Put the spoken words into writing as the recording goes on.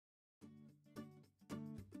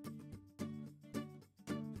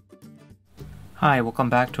Hi, welcome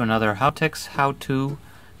back to another HowTechs how-to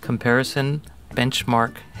comparison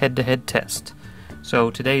benchmark head-to-head test. So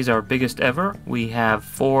today's our biggest ever. We have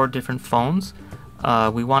 4 different phones.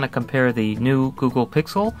 We want to compare the new Google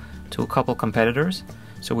Pixel to a couple competitors.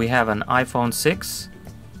 So we have an iPhone 6,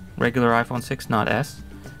 regular iPhone 6, not S.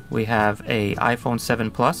 We have a iPhone 7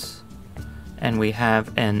 Plus, and we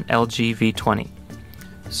have an LG V20.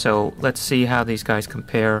 So let's see how these guys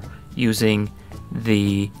compare using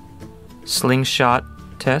the Sling Shot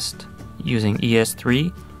test using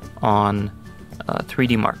ES3 on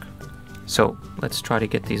 3DMark. So let's try to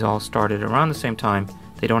get these all started around the same time.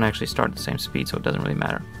 They don't actually start at the same speed, so it doesn't really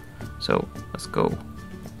matter. So let's go.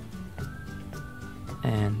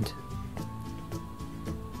 And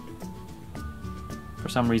for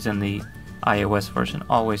some reason the iOS version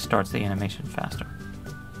always starts the animation faster.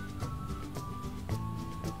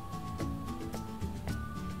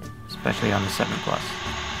 Especially on the 7 Plus.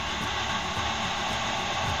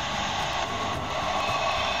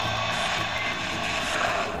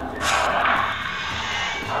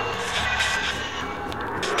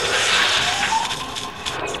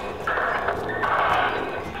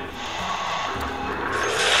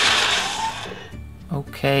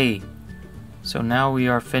 Okay, so now we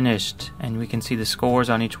are finished and we can see the scores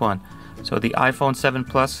on each one. So the iPhone 7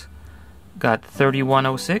 Plus got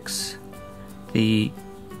 3106, the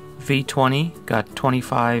V20 got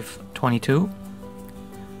 2522,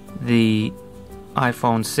 the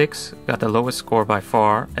iPhone 6 got the lowest score by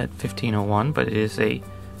far at 1501, but it is a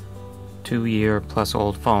 2-year plus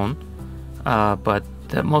old phone. But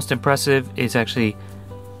the most impressive is actually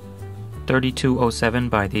 3207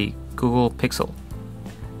 by the Google Pixel.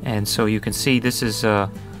 And so you can see this is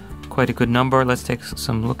quite a good number. Let's take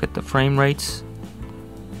some look at the frame rates.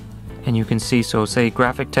 And you can see, so say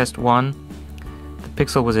graphic test 1, the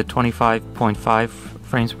Pixel was at 25.5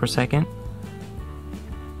 frames per second,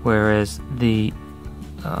 whereas the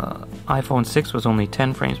iPhone 6 was only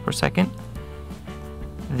 10 frames per second.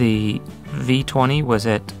 The V20 was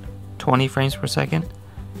at 20 frames per second,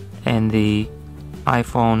 and the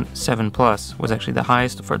iPhone 7 Plus was actually the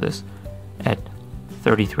highest for this at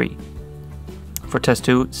 33. For test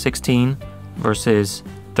 2, 16 versus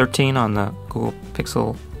 13 on the Google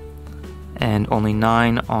Pixel, and only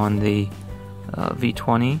 9 on the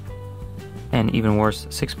V20, and even worse,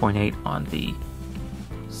 6.8 on the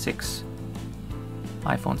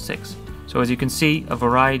iPhone 6. So as you can see, a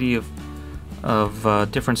variety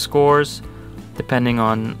of different scores depending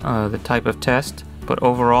on the type of test, but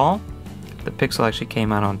overall the Pixel actually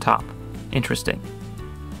came out on top. Interesting.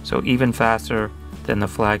 So even faster than the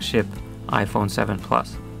flagship iPhone 7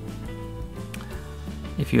 Plus.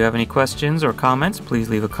 If you have any questions or comments, please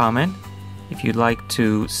leave a comment. If you'd like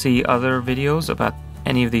to see other videos about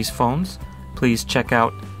any of these phones, please check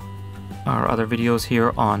out our other videos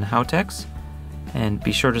here on HowTechs, and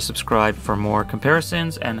be sure to subscribe for more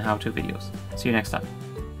comparisons and how-to videos. See you next time.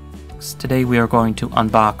 Today we are going to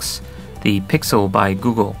unbox the Pixel by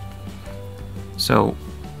Google. So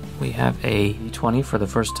we have a V20 for the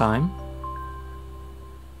first time.